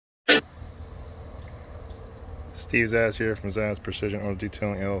Steve Zaz here from Zaz Precision Auto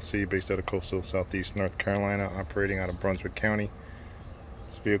Detailing LLC, based out of coastal southeast North Carolina, operating out of Brunswick County.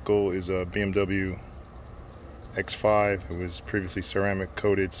 This vehicle is a BMW X5. It was previously ceramic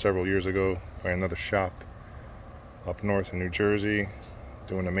coated several years ago by another shop up north in New Jersey,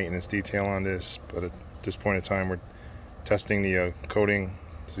 doing a maintenance detail on this. But at this point in time, we're testing the coating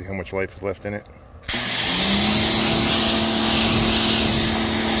to see how much life is left in it.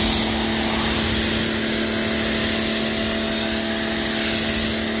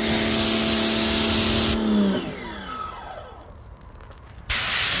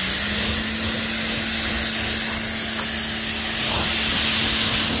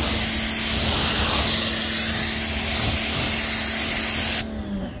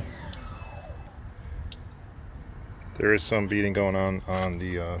 There is some beading going on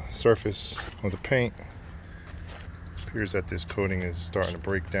the surface of the paint. It appears that this coating is starting to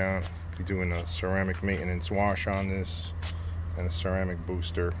break down. We're doing a ceramic maintenance wash on this and a ceramic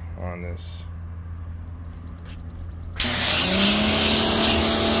booster on this.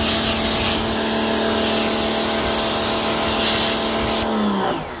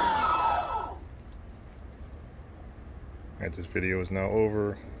 Alright, this video is now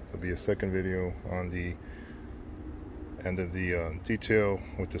over. There'll be a second video on the end of the detail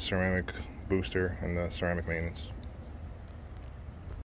with the ceramic booster and the ceramic maintenance.